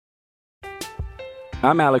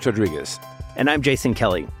I'm Alex Rodriguez. And I'm Jason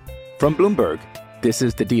Kelly. From Bloomberg, this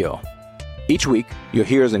is The Deal. Each week, you'll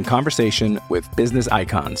hear us in conversation with business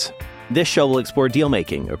icons. This show will explore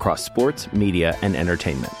deal-making across sports, media, and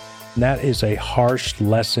entertainment. That is a harsh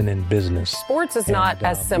lesson in business. Sports is not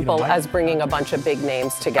as simple as bringing a bunch of big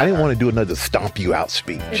names together. I didn't want to do another stomp you out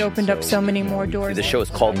speech. It opened up so many more doors. The show is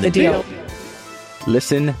called The Deal.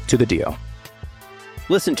 Listen to The Deal.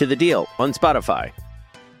 Listen to The Deal on Spotify.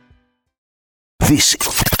 This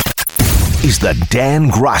is the Dan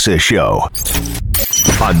Graca Show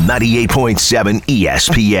on 98.7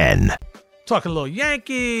 ESPN. Talking a little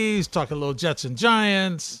Yankees, talking a little Jets and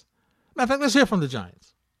Giants. Matter of fact, let's hear from the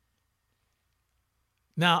Giants.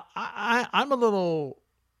 Now, I'm a little,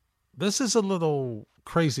 this is a little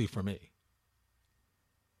crazy for me.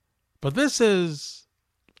 But this is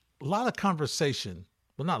a lot of conversation.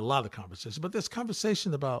 Well, not a lot of conversation, but there's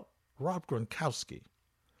conversation about Rob Gronkowski.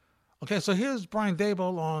 Okay, so here's Brian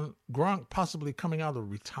Daboll on Gronk possibly coming out of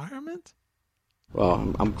retirement.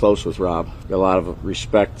 Well, I'm close with Rob. Got a lot of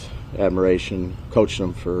respect, admiration. Coached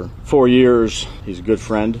him for 4 years. He's a good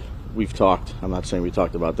friend. We've talked. I'm not saying we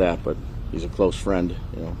talked about that, but he's a close friend.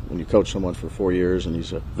 You know, when you coach someone for 4 years, and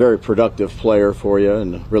he's a very productive player for you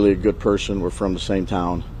and really a good person. We're from the same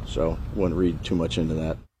town, so wouldn't read too much into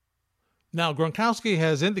that. Now, Gronkowski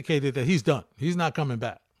has indicated that he's done. He's not coming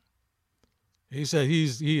back. He said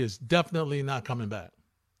he is definitely not coming back.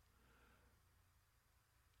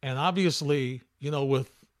 And obviously, you know, with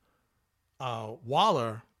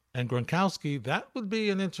Waller and Gronkowski, that would be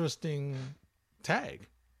an interesting tag.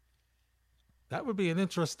 That would be an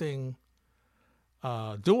interesting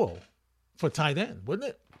duo for tight end,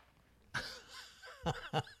 wouldn't it?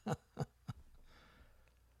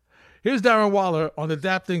 Here's Darren Waller on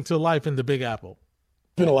adapting to life in the Big Apple.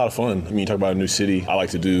 It's been a lot of fun. I mean, you talk about a new city. I like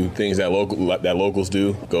to do things that locals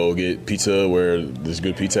do. Go get pizza where there's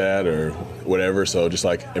good pizza at or whatever. So just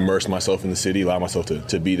like immerse myself in the city, allow myself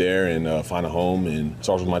to be there and find a home. And as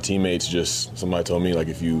far as with my teammates, just somebody told me, like,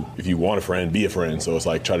 if you want a friend, be a friend. So it's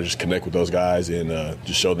like try to just connect with those guys and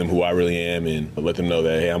just show them who I really am and let them know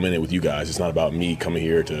that, hey, I'm in it with you guys. It's not about me coming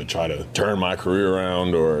here to try to turn my career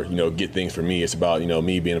around or, you know, get things for me. It's about, you know,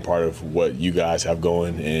 me being a part of what you guys have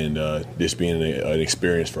going and this being an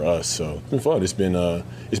experience for us. So it's been fun.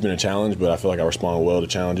 It's been a challenge, but I feel like I respond well to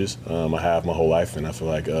challenges. I have my whole life, and I feel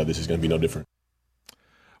like this is going to be no different.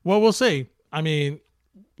 Well, we'll see. I mean,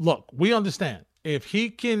 look, we understand if he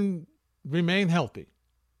can remain healthy,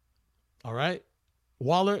 all right,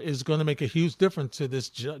 Waller is going to make a huge difference to this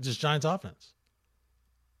Giants offense.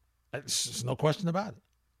 There's no question about it.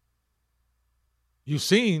 You've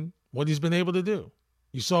seen what he's been able to do.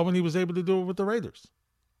 You saw when he was able to do it with the Raiders.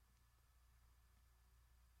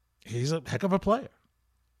 He's a heck of a player.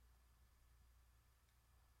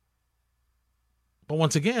 But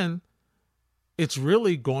once again, it's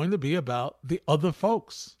really going to be about the other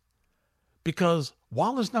folks because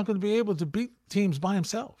Waller's not going to be able to beat teams by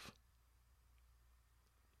himself.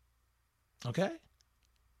 Okay?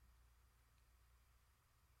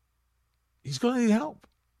 He's going to need help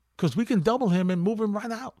because we can double him and move him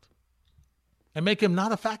right out and make him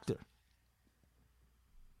not a factor.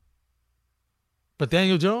 But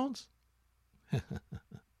Daniel Jones,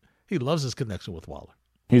 he loves his connection with Waller.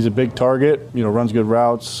 He's a big target, you know, runs good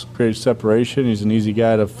routes, creates separation. He's an easy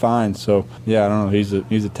guy to find. So, yeah, I don't know.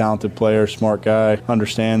 He's a talented player, smart guy,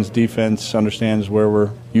 understands defense, understands where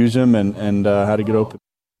we're using him and how to get open.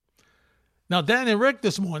 Now, Dan and Rick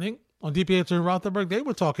this morning on DPH and Rothenberg, they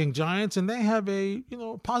were talking Giants, and they have a, you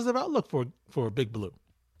know, positive outlook for Big Blue.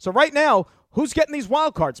 So right now, who's getting these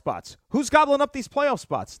wild card spots? Who's gobbling up these playoff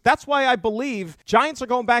spots? That's why I believe Giants are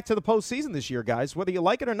going back to the postseason this year, guys, whether you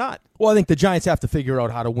like it or not. Well, I think the Giants have to figure out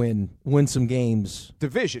how to win some games.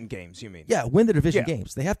 Division games, you mean? Yeah, win the division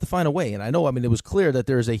games. They have to find a way. And I know, it was clear that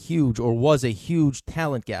there's was a huge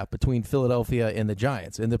talent gap between Philadelphia and the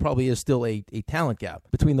Giants. And there probably is still a talent gap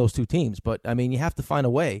between those two teams. But, you have to find a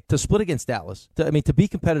way to split against Dallas, to be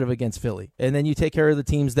competitive against Philly. And then you take care of the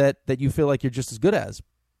teams that you feel like you're just as good as.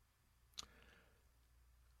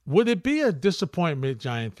 Would it be a disappointment,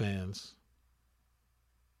 Giant fans,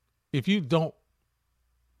 if you don't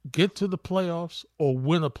get to the playoffs or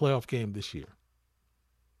win a playoff game this year?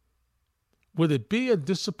 Would it be a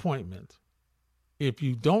disappointment if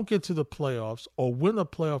you don't get to the playoffs or win a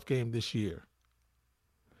playoff game this year?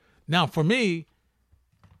 Now, for me,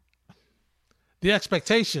 the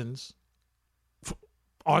expectations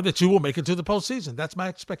are that you will make it to the postseason. That's my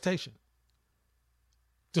expectation,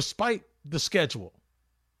 despite the schedule.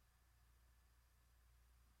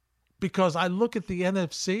 Because I look at the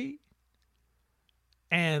NFC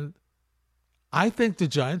and I think the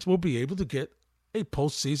Giants will be able to get a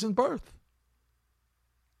postseason berth.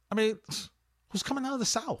 I mean, who's coming out of the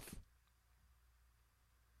South?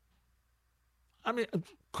 I mean,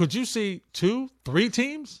 could you see 2, 3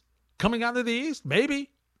 teams coming out of the East? Maybe.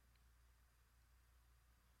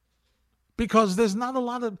 Because there's not a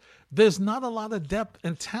lot of depth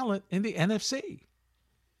and talent in the NFC.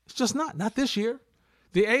 It's just not this year.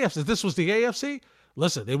 The AFC, if this was the AFC,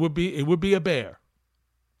 listen, it would be a bear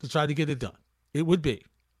to try to get it done. It would be.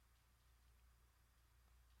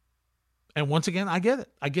 And once again, I get it.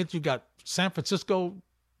 I get you got San Francisco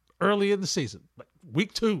early in the season. But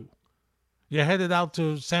week 2, you're headed out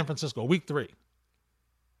to San Francisco. Week 3.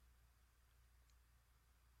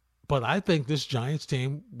 But I think this Giants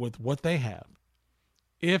team, with what they have,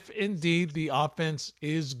 if indeed the offense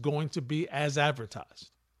is going to be as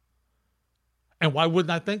advertised, and why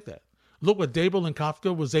wouldn't I think that? Look what Dable and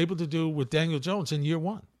Kafka was able to do with Daniel Jones in year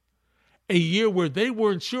 1. A year where they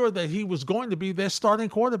weren't sure that he was going to be their starting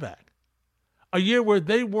quarterback. A year where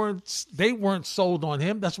they weren't sold on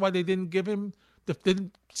him. That's why they didn't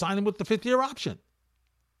sign him with the 5th-year option.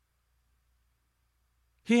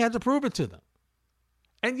 He had to prove it to them.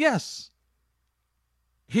 And yes,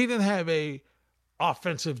 he didn't have a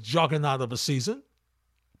offensive juggernaut of a season,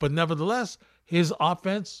 but nevertheless, his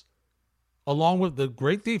offense, along with the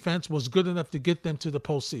great defense, was good enough to get them to the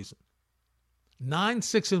postseason.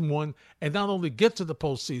 9-6-1, and not only get to the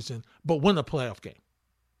postseason, but win a playoff game.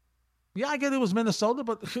 Yeah, I get it was Minnesota,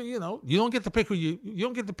 but you don't get to pick who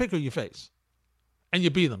you face, and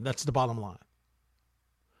you beat them. That's the bottom line.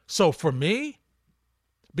 So for me,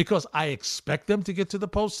 because I expect them to get to the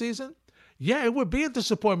postseason, yeah, it would be a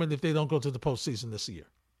disappointment if they don't go to the postseason this year.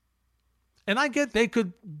 And I get they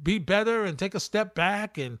could be better and take a step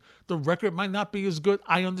back and the record might not be as good.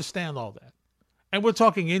 I understand all that. And we're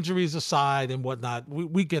talking injuries aside and whatnot.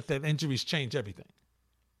 We get that injuries change everything.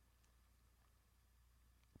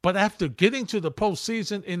 But after getting to the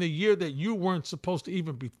postseason in a year that you weren't supposed to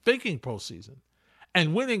even be thinking postseason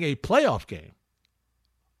and winning a playoff game,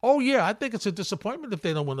 oh, yeah, I think it's a disappointment if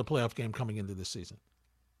they don't win the playoff game coming into this season.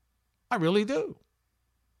 I really do.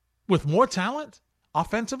 With more talent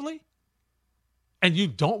offensively, and you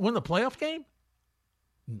don't win the playoff game?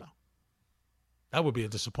 No. That would be a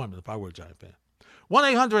disappointment if I were a Giant fan.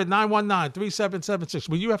 1-800-919-3776.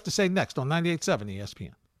 What you have to say next on 98.7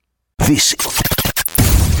 ESPN. This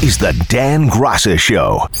is the Dan Graca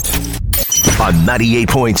Show on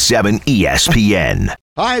 98.7 ESPN.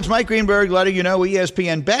 Hi, it's Mike Greenberg letting you know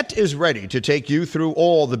ESPN Bet is ready to take you through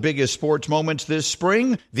all the biggest sports moments this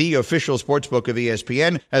spring. The official sportsbook of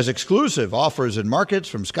ESPN has exclusive offers and markets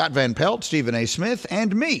from Scott Van Pelt, Stephen A. Smith,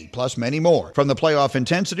 and me, plus many more. From the playoff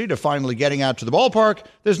intensity to finally getting out to the ballpark,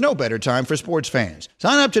 there's no better time for sports fans.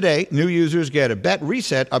 Sign up today. New users get a bet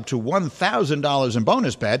reset up to $1,000 in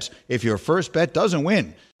bonus bets if your first bet doesn't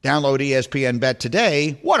win. Download ESPN Bet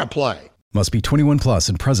today. What a play. Must be 21 plus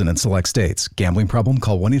and present in select states. Gambling problem?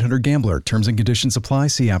 Call 1-800-GAMBLER. Terms and conditions apply.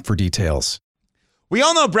 See app for details. We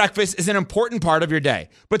all know breakfast is an important part of your day.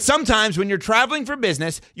 But sometimes when you're traveling for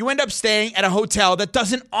business, you end up staying at a hotel that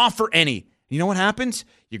doesn't offer any. You know what happens?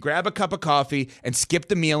 You grab a cup of coffee and skip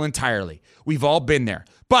the meal entirely. We've all been there.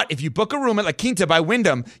 But if you book a room at La Quinta by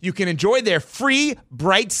Wyndham, you can enjoy their free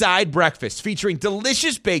Bright Side breakfast featuring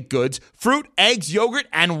delicious baked goods, fruit, eggs, yogurt,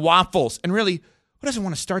 and waffles. And really, who doesn't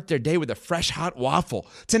want to start their day with a fresh, hot waffle?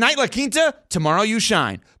 Tonight, La Quinta, tomorrow you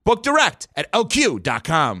shine. Book direct at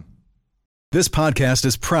LQ.com. This podcast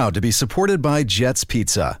is proud to be supported by Jets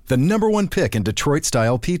Pizza, the #1 pick in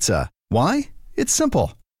Detroit-style pizza. Why? It's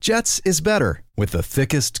simple. Jets is better. With the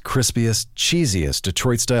thickest, crispiest, cheesiest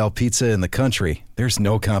Detroit-style pizza in the country, there's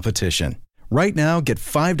no competition. Right now, get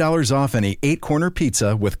 $5 off any 8-corner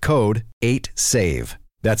pizza with code 8SAVE.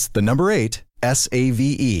 That's the number 8,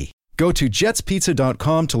 S-A-V-E. Go to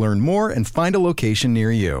jetspizza.com to learn more and find a location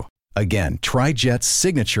near you. Again, try Jet's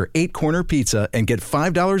signature 8-corner pizza and get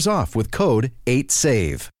 $5 off with code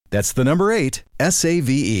 8SAVE. That's the number 8,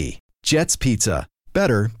 S-A-V-E. Jet's Pizza.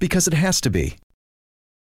 Better because it has to be.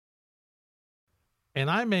 And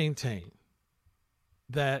I maintain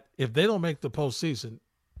that if they don't make the postseason,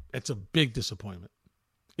 it's a big disappointment.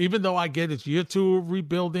 Even though I get it's year 2 of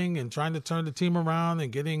rebuilding and trying to turn the team around and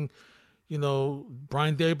getting,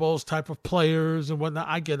 Brian Daboll's type of players and whatnot,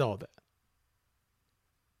 I get all that.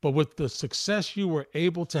 But with the success you were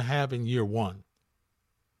able to have in year 1,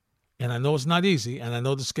 and I know it's not easy, and I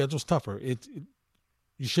know the schedule's tougher, you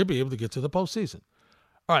should be able to get to the postseason.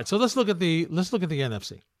 All right, so let's look at the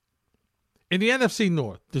NFC. In the NFC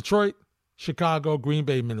North, Detroit, Chicago, Green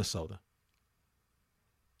Bay, Minnesota.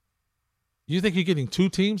 You think you're getting 2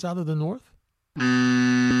 teams out of the North?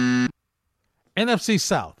 NFC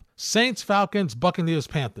South, Saints, Falcons, Buccaneers,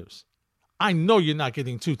 Panthers. I know you're not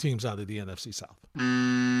getting 2 teams out of the NFC South.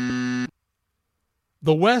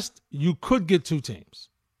 The West, you could get 2 teams.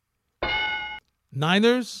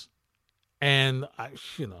 Niners, and,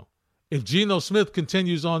 if Geno Smith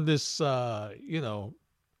continues on this,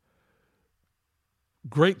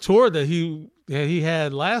 great tour that he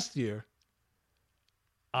had last year,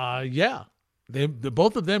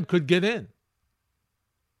 both of them could get in.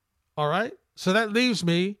 All right? So that leaves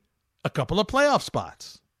me a couple of playoff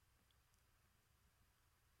spots.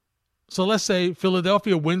 So let's say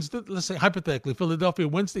Philadelphia wins let's say hypothetically, Philadelphia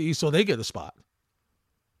wins the East, so they get a spot.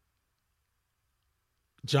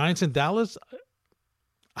 Giants and Dallas,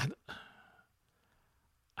 I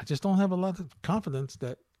just don't have a lot of confidence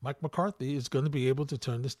that Mike McCarthy is going to be able to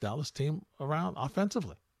turn this Dallas team around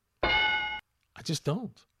offensively. I just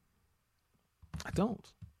don't. I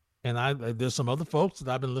don't. And there's some other folks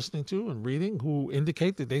that I've been listening to and reading who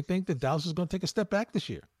indicate that they think that Dallas is going to take a step back this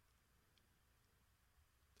year.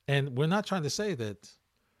 And we're not trying to say that,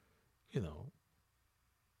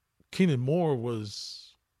 Keenan Moore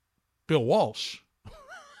was Bill Walsh.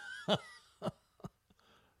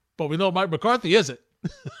 But we know Mike McCarthy isn't.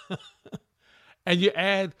 And you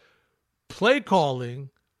add play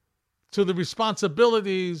calling to the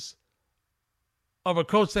responsibilities of a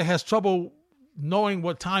coach that has trouble knowing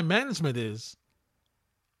what time management is.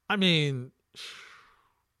 I mean,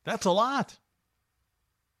 that's a lot.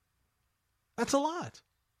 That's a lot.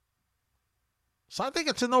 So I think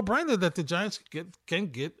it's a no-brainer that the Giants can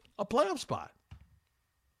get a playoff spot.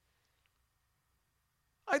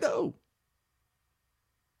 I do.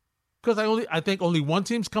 Because I think only one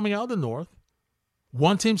team's coming out of the North.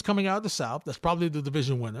 One team's coming out of the South. That's probably the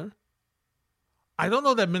division winner. I don't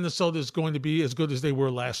know that Minnesota is going to be as good as they were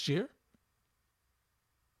last year.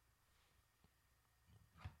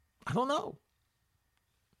 I don't know.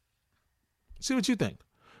 See what you think.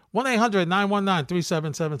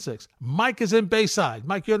 1-800-919-3776. Mike is in Bayside.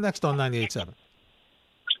 Mike, you're next on 98.7.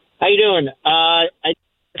 How you doing?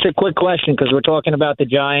 It's a quick question because we're talking about the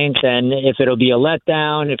Giants and if it'll be a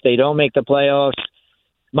letdown if they don't make the playoffs.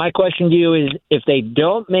 My question to you is if they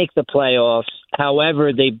don't make the playoffs,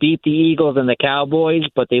 however, they beat the Eagles and the Cowboys,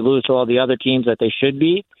 but they lose to all the other teams that they should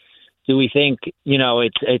beat, do we think,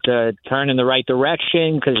 it's a turn in the right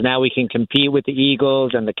direction because now we can compete with the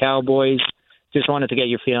Eagles and the Cowboys? Just wanted to get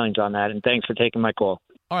your feelings on that, and thanks for taking my call.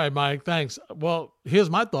 All right, Mike, thanks. Well, here's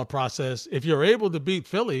my thought process. If you're able to beat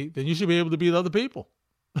Philly, then you should be able to beat other people.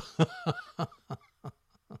 That's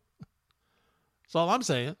all I'm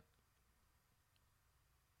saying.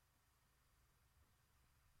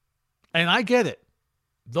 And I get it.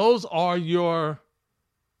 Those are your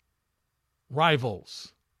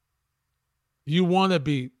rivals. You want to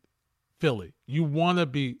beat Philly. You want to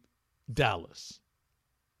beat Dallas.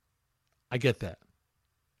 I get that.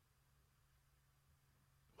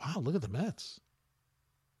 Wow, look at the Mets.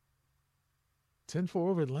 10-4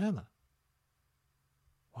 over Atlanta.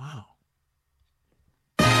 Wow.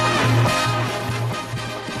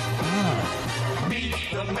 Meet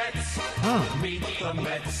the Mets. Meet the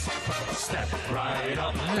Mets. Step right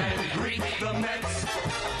up and greet the Mets.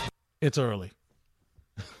 It's early.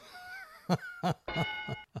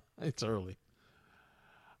 It's early.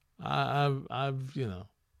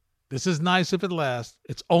 This is nice if it lasts.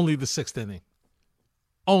 It's only the 6th inning.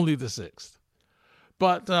 Only the 6th.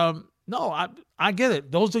 But no, I get it.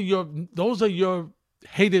 Those are your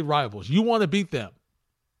hated rivals. You want to beat them.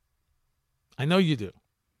 I know you do.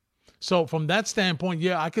 So from that standpoint,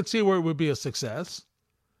 yeah, I could see where it would be a success.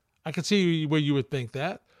 I could see where you would think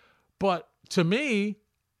that. But to me,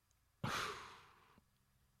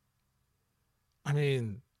 I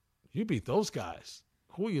mean, you beat those guys.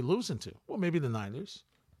 Who are you losing to? Well, maybe the Niners.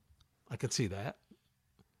 I could see that.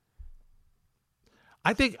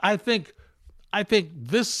 I think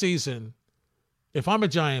this season, if I'm a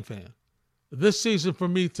Giant fan, this season for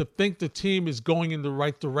me to think the team is going in the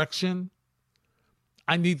right direction,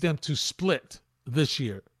 I need them to split this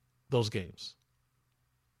year, those games.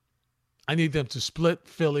 I need them to split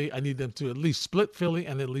Philly. I need them to at least split Philly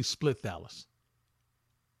and at least split Dallas.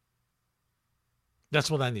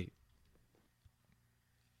 That's what I need.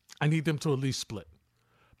 I need them to at least split.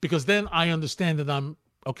 Because then I understand that I'm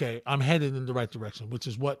headed in the right direction, which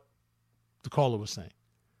is what the caller was saying.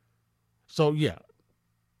 So, yeah,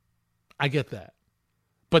 I get that.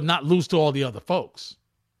 But not lose to all the other folks.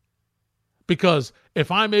 Because if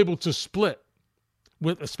I'm able to split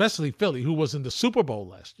with especially Philly, who was in the Super Bowl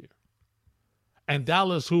last year, and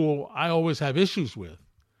Dallas, who I always have issues with,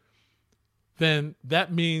 then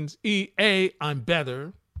that means A, I'm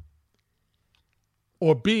better,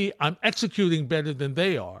 or B, I'm executing better than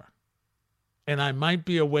they are. and I might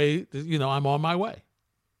be away. I'm on my way.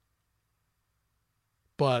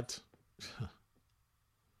 But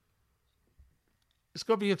it's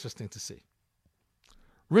going to be interesting to see.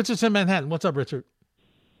 Richard's in Manhattan. What's up, Richard?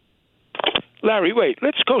 Larry, wait.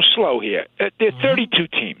 Let's go slow here. There are 32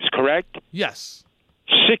 teams, correct? Yes.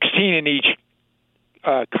 16 in each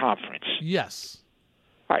conference. Yes.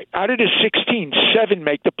 All right. Out of the 16, 7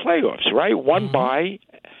 make the playoffs, right? One bye.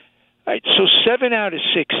 All right, so 7 out of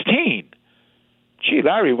 16. Gee,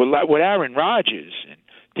 Larry, with Aaron Rodgers and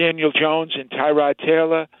Daniel Jones and Tyrod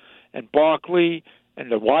Taylor and Barkley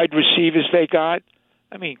and the wide receivers they got,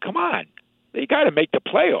 I mean, come on. They got to make the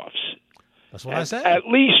playoffs. That's what I said. At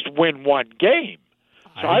least win one game.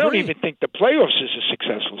 So I don't agree. even think the playoffs is a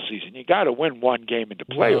successful season. You got to win one game in the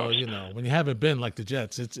playoffs. Well, when you haven't been like the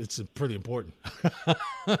Jets, it's pretty important.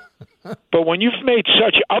 But when you've made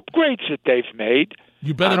such upgrades that they've made,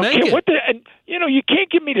 you better I don't make care it. and you can't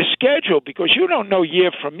give me the schedule because you don't know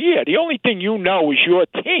year from year. The only thing you know is your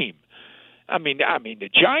team. I mean, the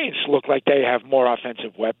Giants look like they have more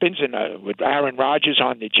offensive weapons, and with Aaron Rodgers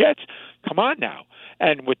on the Jets, come on now,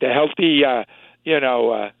 and with the healthy,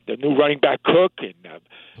 the new running back Cook, and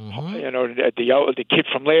the kid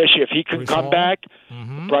from last year, if he can come back,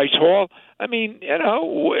 Bryce Hall. I mean,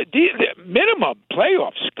 the minimum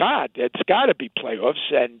playoffs. God, it's got to be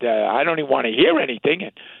playoffs, and I don't even want to hear anything.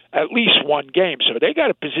 And at least one game, so they got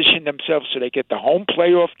to position themselves so they get the home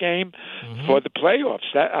playoff game for the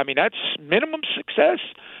playoffs. That's minimum success.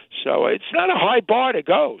 So it's not a high bar to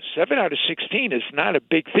go. 7 out of 16 is not a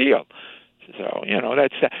big deal. So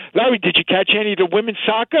that's that. Larry, did you catch any of the women's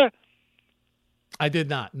soccer? I did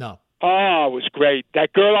not. No. Oh, it was great.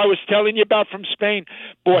 That girl I was telling you about from Spain,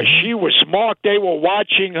 boy, she was smart. They were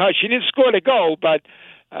watching her. She didn't score the goal, but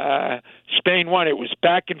Spain won. It was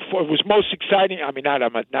back and forth. It was most exciting. I mean, not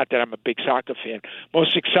that I'm a big soccer fan.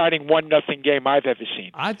 Most exciting 1-0 game I've ever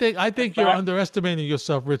seen. I think you're underestimating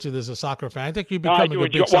yourself, Richard, as a soccer fan. I think you're becoming a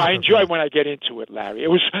big soccer I enjoy fan. when I get into it, Larry.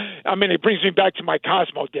 It brings me back to my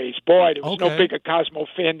Cosmo days. Boy, there was no bigger Cosmo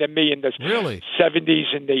fan than me in the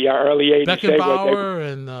 70s and the early 80s. Beckenbauer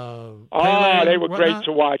and Pele, they were great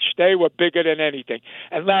to watch. They were bigger than anything.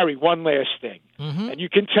 And Larry, one last thing. And you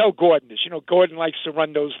can tell Gordon this. Gordon likes to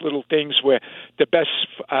run those little things where the best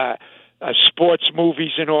sports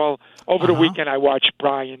movies and all. Over the weekend, I watched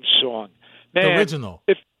Brian's Song. Man, the original.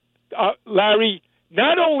 Larry,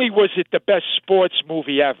 not only was it the best sports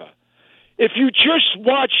movie ever, if you just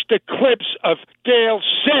watch the clips of Gail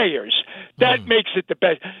Sayers, that makes it the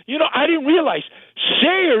best. I didn't realize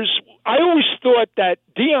Sayers, I always thought that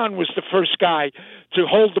Dion was the first guy to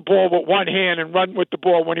hold the ball with one hand and run with the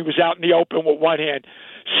ball when he was out in the open with one hand.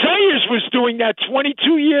 Sayers was doing that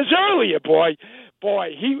 22 years earlier, boy.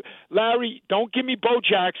 Larry, don't give me Bo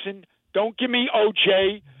Jackson. Don't give me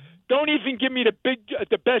O.J. Don't even give me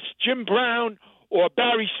the best Jim Brown or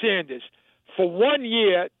Barry Sanders. For 1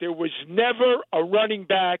 year, there was never a running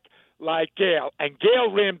back like Gale. And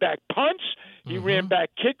Gale ran back punts. He ran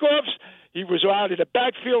back kickoffs. He was out of the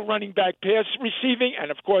backfield running back pass receiving,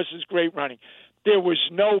 and, of course, his great running. There was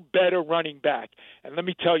no better running back. And let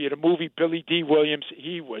me tell you, the movie Billy D. Williams,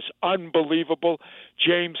 he was unbelievable.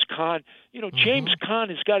 James Caan. James Caan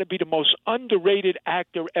has got to be the most underrated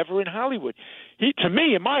actor ever in Hollywood. To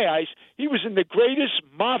me, in my eyes, he was in the greatest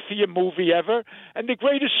mafia movie ever and the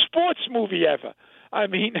greatest sports movie ever. I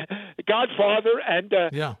mean, Godfather and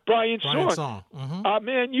Brian Song.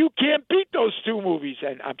 Man, you can't beat those two movies.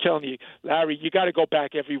 And I'm telling you, Larry, you got to go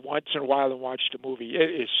back every once in a while and watch the movie.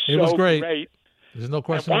 It is so great. There's no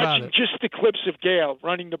question about it. Just the clips of Gale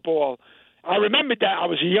running the ball. I remember that. I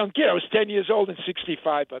was a young kid. I was 10 years old in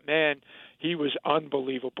 65. But, man, he was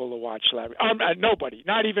unbelievable to watch, Larry. Nobody,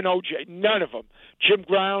 not even O.J., none of them. Jim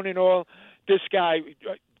Brown and all. This guy,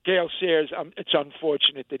 Gale Sayers, it's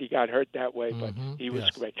unfortunate that he got hurt that way, but he was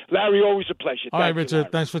great. Larry, always a pleasure. All right,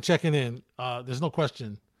 Richard, thanks for checking in. There's no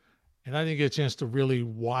question. And I didn't get a chance to really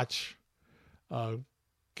watch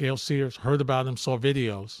Gale Sayers, heard about him, saw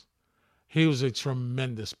videos. He was a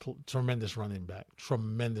tremendous running back.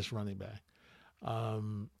 Tremendous running back.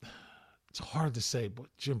 It's hard to say, but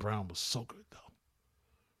Jim Brown was so good, though.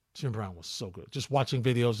 Jim Brown was so good. Just watching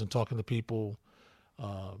videos and talking to people.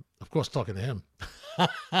 Of course, talking to him.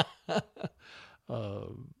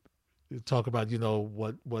 Talk about,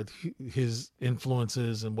 what his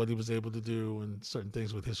influences and what he was able to do and certain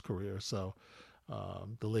things with his career. So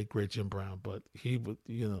the late, great Jim Brown. But he would,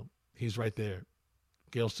 he's right there.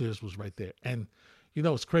 Gale Sayers was right there. And,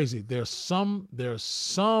 it's crazy. There's some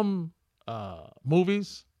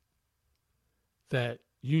movies that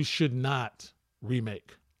you should not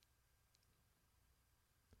remake.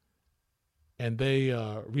 And they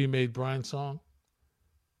remade Brian's Song.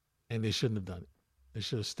 and they shouldn't have done it. They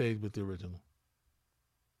should have stayed with the original.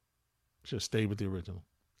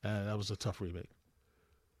 That was a tough remake.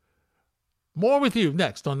 More with you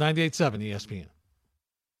next on 98.7 ESPN.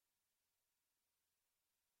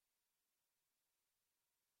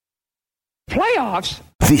 Playoffs?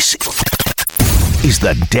 This is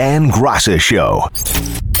the Dan Graca Show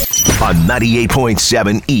on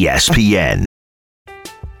 98.7 ESPN.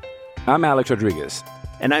 I'm Alex Rodriguez.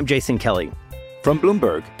 And I'm Jason Kelly. From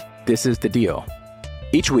Bloomberg, this is The Deal.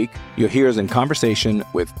 Each week, you'll hear us in conversation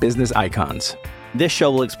with business icons. This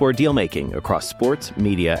show will explore deal-making across sports,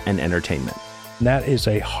 media, and entertainment. That is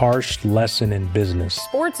a harsh lesson in business.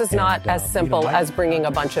 Sports is not as simple as bringing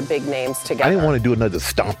a bunch of big names together. I didn't want to do another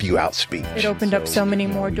stomp you out speech. It opened up so many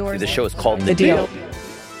more doors. The show is called The Deal.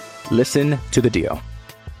 Listen to The Deal.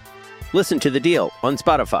 Listen to The Deal on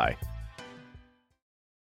Spotify.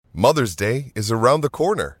 Mother's Day is around the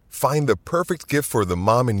corner. Find the perfect gift for the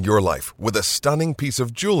mom in your life with a stunning piece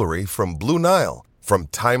of jewelry from Blue Nile. From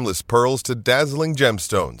timeless pearls to dazzling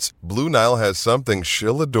gemstones, Blue Nile has something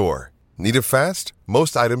she'll adore. Need it fast?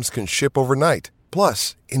 Most items can ship overnight.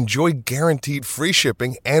 Plus, enjoy guaranteed free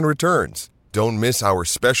shipping and returns. Don't miss our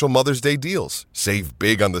special Mother's Day deals. Save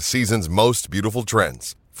big on the season's most beautiful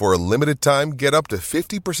trends. For a limited time, get up to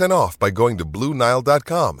 50% off by going to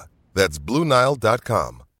BlueNile.com. That's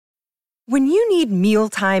BlueNile.com. When you need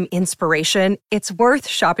mealtime inspiration, it's worth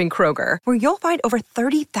shopping Kroger, where you'll find over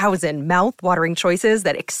 30,000 mouth-watering choices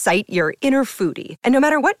that excite your inner foodie. And no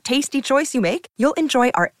matter what tasty choice you make, you'll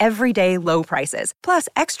enjoy our everyday low prices, plus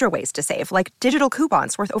extra ways to save, like digital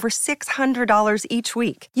coupons worth over $600 each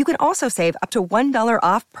week. You can also save up to $1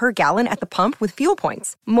 off per gallon at the pump with fuel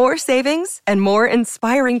points. More savings and more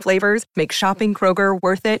inspiring flavors make shopping Kroger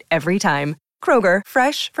worth it every time. Kroger,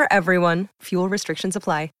 fresh for everyone. Fuel restrictions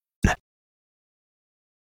apply.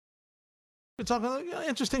 We're talking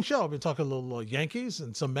interesting show. We're talking a little Yankees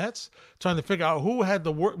and some Mets, trying to figure out who had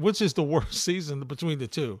which is the worst season between the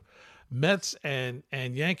two, Mets and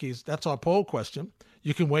Yankees. That's our poll question.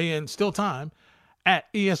 You can weigh in, still time,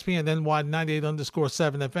 at ESPN NY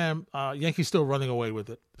 98_7 FM. Yankees still running away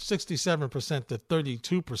with it, 67% to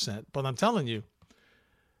 32%. But I'm telling you,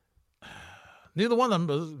 neither one of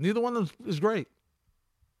them is great.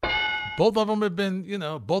 Both of them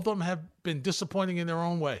have been disappointing in their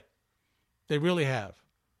own way. They really have.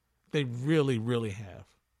 They really, really have.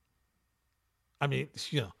 I mean,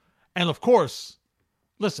 and of course,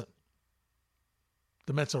 listen,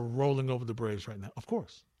 the Mets are rolling over the Braves right now. Of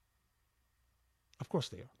course. Of course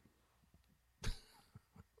they are.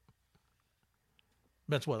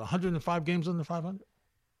 Mets, 105 games under 500?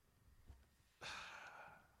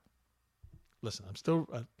 Listen, I'm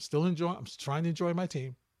trying to enjoy my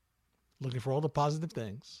team. Looking for all the positive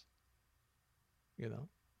things.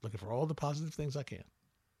 Looking for all the positive things I can.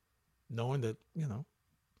 Knowing that,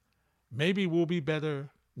 maybe we'll be better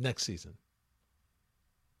next season.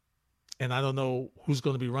 And I don't know who's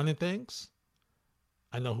going to be running things.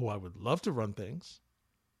 I know who I would love to run things.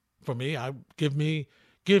 For me, give me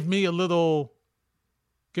a little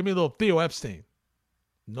Theo Epstein.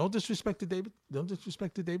 No disrespect to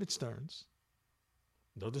David Stearns.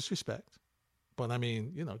 No disrespect. But I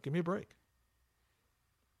mean, give me a break.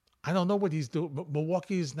 I don't know what he's doing.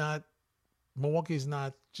 Milwaukee is not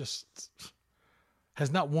just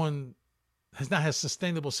has not had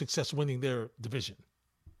sustainable success winning their division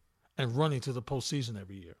and running to the postseason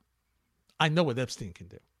every year. I know what Epstein can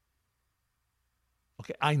do.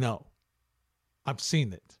 Okay, I know. I've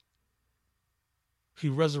seen it. He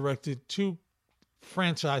resurrected two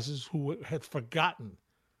franchises who had forgotten.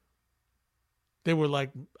 They were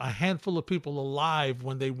like a handful of people alive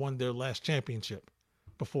when they won their last championship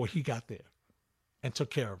before he got there and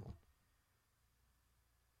took care of them.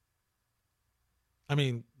 I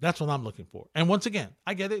mean, that's what I'm looking for. And once again,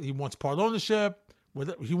 I get it. He wants part ownership.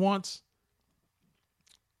 Whatever he wants.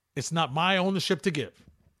 It's not my ownership to give.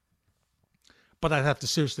 But I'd have to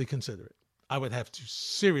seriously consider it. I would have to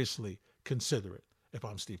seriously consider it if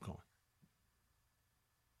I'm Steve Cohen.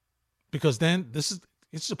 Because then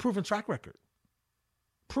it's a proven track record.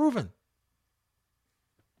 Proven.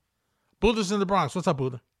 Buddha's in the Bronx. What's up,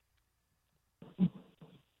 Buddha? Hey,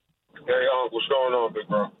 what's going on, big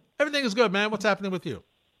bro? Everything is good, man. What's happening with you?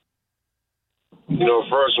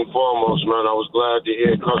 First and foremost, man, I was glad to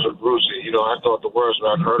hear Cousin Brucey. I thought the worst,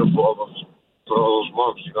 man. I heard him for all those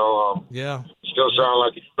months, Yeah. Still sound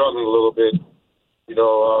like he's struggling a little bit.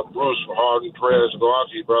 Bruce, heart and prayers go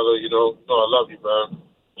out to you, brother. I love you, man.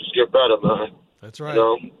 Just get better, man. That's right.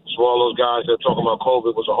 So all those guys that talking about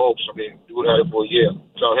COVID was a hoax. I mean, dude had it for a year.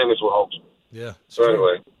 Tell him it's a hoax. Yeah. So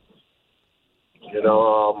anyway,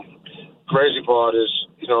 crazy part is,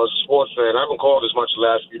 as a sports fan, I haven't called as much the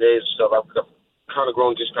last few days and stuff. I've kind of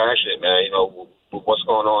grown dispassionate, man, with what's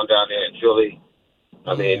going on down there in Philly.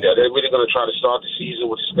 I mean, they're really going to try to start the season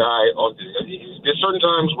with this guy. There's certain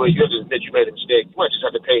times where you have to admit you made a mistake. You might just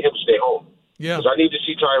have to pay him to stay home. Yeah. Because I need to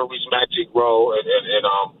see Tyrese Maxey grow, and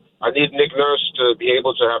I need Nick Nurse to be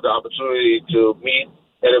able to have the opportunity to meet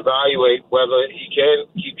and evaluate whether he can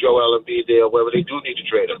keep Joel Embiid there, or whether they do need to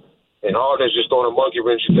trade him. And Harden's just throwing a monkey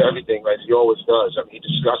wrench into everything, like he always does. I mean, he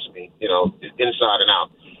disgusts me, inside and out.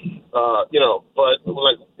 But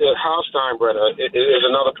like Hal Steinbrenner is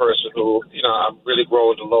another person who, I'm really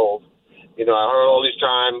growing to loathe. I heard all this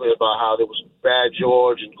time about how there was bad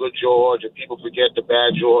George and good George, and people forget the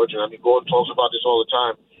bad George. And I mean, Gordon talks about this all the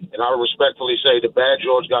time. And I would respectfully say the bad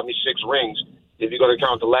George got me 6 rings. If you're going to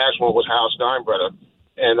count the last one was Hal Steinbrenner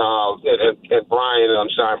and Brian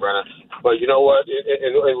Steinbrenner. But you know what?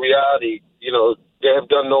 In reality, they have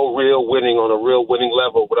done no real winning on a real winning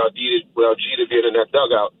level without Jeter being in that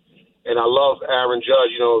dugout. And I love Aaron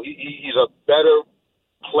Judge. He's a better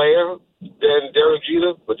player than Derek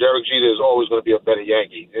Jeter, but Derek Jeter is always going to be a better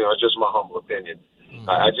Yankee. It's just my humble opinion.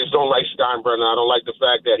 I just don't like Steinbrenner. I don't like the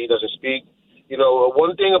fact that he doesn't speak.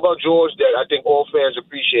 One thing about George that I think all fans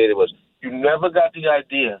appreciated was you never got the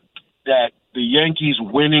idea that the Yankees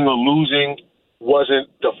winning or losing wasn't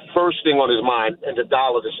the first thing on his mind and the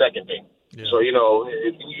dollar the second thing. Yeah. So, you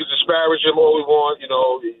can disparage him all we want. He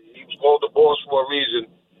was called the boss for a reason.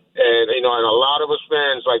 And, and a lot of us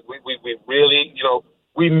fans, like, we really,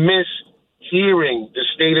 we miss hearing the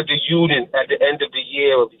State of the Union at the end of the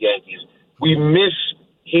year of the Yankees. We miss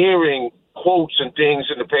hearing quotes and things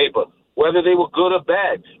in the paper, whether they were good or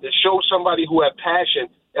bad. It showed somebody who had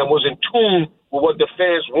passion and was in tune with what the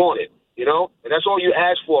fans wanted, and that's all you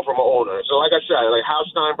ask for from an owner. So, like I said, like Hal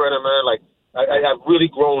Steinbrenner, man, like I've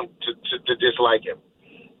really grown to dislike him.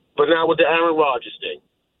 But now with the Aaron Rodgers thing,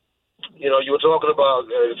 you were talking about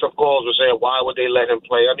some calls were saying, why would they let him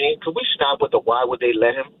play? I mean, could we stop with the why would they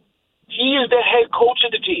let him? He is the head coach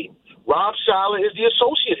of the team. Rob Saleh is the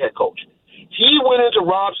associate head coach. He went into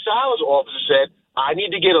Rob Saleh's office and said, I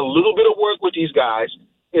need to get a little bit of work with these guys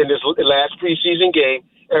in this last preseason game.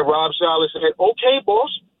 And Rob Saleh said, okay,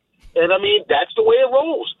 boss. And I mean, that's the way it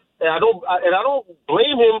rolls. And I don't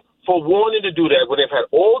blame him for wanting to do that when they've had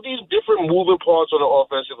all these different moving parts on the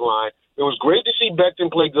offensive line. It was great to see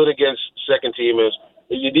Becton play good against second teamers.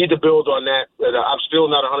 You need to build on that. I'm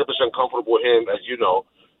still not 100% comfortable with him, as you know.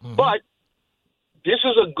 Mm-hmm. But this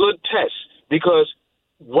is a good test because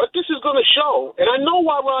what this is going to show, and I know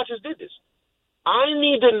why Rodgers did this. I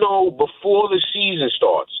need to know before the season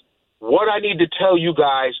starts what I need to tell you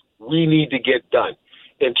guys we need to get done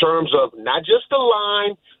in terms of not just the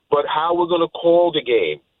line, but how we're going to call the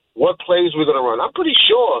game, what plays we're going to run. I'm pretty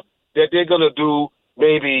sure that they're going to do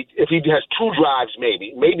maybe, if he has 2 drives,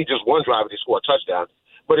 maybe just 1 drive if they score a touchdown,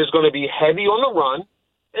 but it's going to be heavy on the run,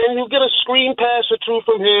 and you'll get a screen pass or 2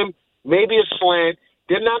 from him, maybe a slant.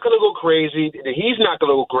 They're not going to go crazy. He's not going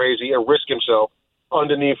to go crazy and risk himself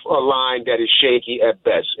underneath a line that is shaky at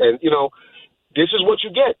best. And, this is what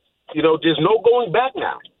you get. There's no going back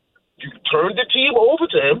now. You turned the team over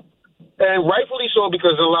to him, and rightfully so,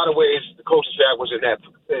 because in a lot of ways the coaching staff was inept,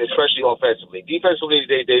 especially offensively. Defensively,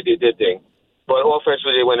 they did their thing, but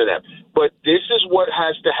offensively they went inept. But this is what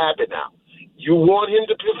has to happen now. You want him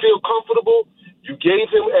to feel comfortable. You gave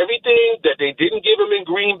him everything that they didn't give him in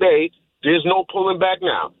Green Bay. There's no pulling back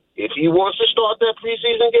now. If he wants to start that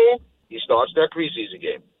preseason game, he starts that preseason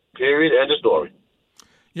game. Period. End of story.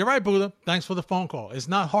 You're right, Buddha. Thanks for the phone call. It's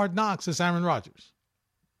not Hard Knocks. It's Aaron Rodgers.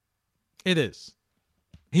 It is.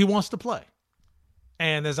 He wants to play.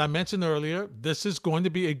 And as I mentioned earlier, this is going to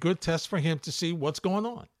be a good test for him to see what's going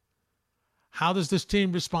on. How does this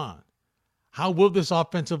team respond? How will this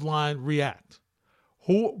offensive line react?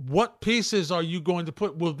 What pieces are you going to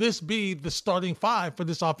put? Will this be the starting 5 for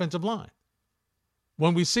this offensive line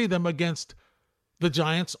when we see them against the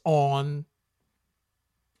Giants on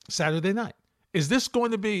Saturday night? Is this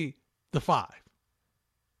going to be the 5?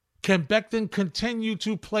 Can Becton continue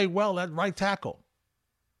to play well at right tackle?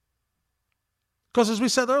 Because as we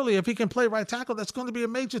said earlier, if he can play right tackle, that's going to be a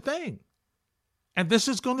major thing. And this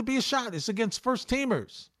is going to be a shot. It's against first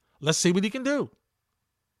teamers. Let's see what he can do.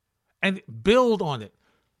 And build on it.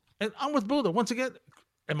 And I'm with Buddha. Once again,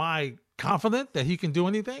 am I confident that he can do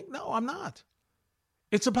anything? No, I'm not.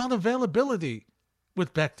 It's about availability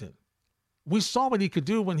with Becton. We saw what he could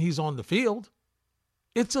do when he's on the field.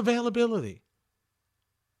 It's availability.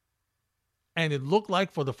 And it looked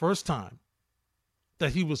like for the first time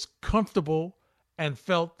that he was comfortable and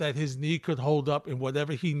felt that his knee could hold up in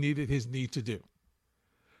whatever he needed his knee to do.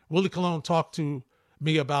 Willie Colon talked to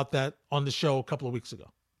me about that on the show a couple of weeks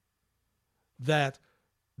ago. that,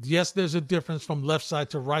 yes, there's a difference from left side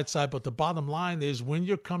to right side, but the bottom line is when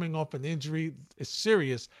you're coming off an injury as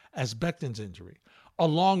serious as Becton's injury,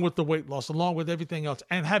 along with the weight loss, along with everything else,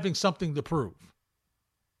 and having something to prove,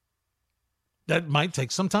 that might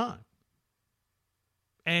take some time.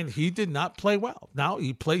 And he did not play well. Now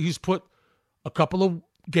he's put a couple of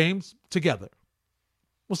games together.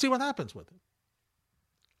 We'll see what happens with it.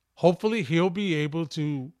 Hopefully he'll be able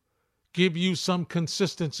to give you some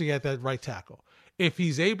consistency at that right tackle. If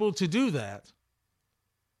he's able to do that,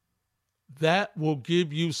 that will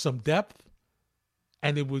give you some depth,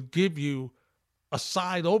 and it would give you a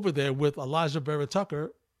side over there with Elijah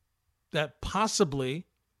Vera-Tucker that possibly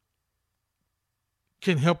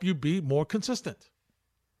can help you be more consistent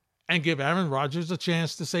and give Aaron Rodgers a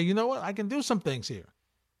chance to say, you know what, I can do some things here.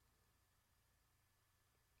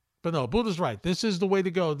 But no, Buddha's right. This is the way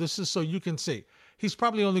to go. This is so you can see. He's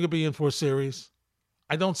probably only going to be in for a series.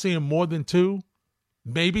 I don't see him more than 2,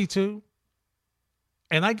 maybe 2.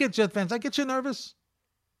 And I get Jet fans, I get you nervous.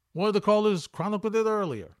 One of the callers chronicled it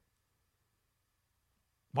earlier.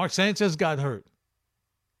 Mark Sanchez got hurt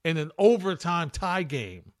in an overtime tie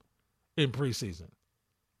game in preseason.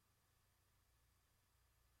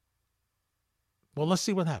 Well, let's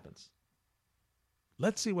see what happens.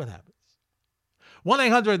 Let's see what happens.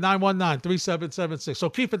 1-800-919-3776. So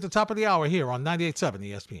Keith, at the top of the hour here on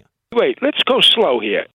 98.7 ESPN. Wait, let's go slow here.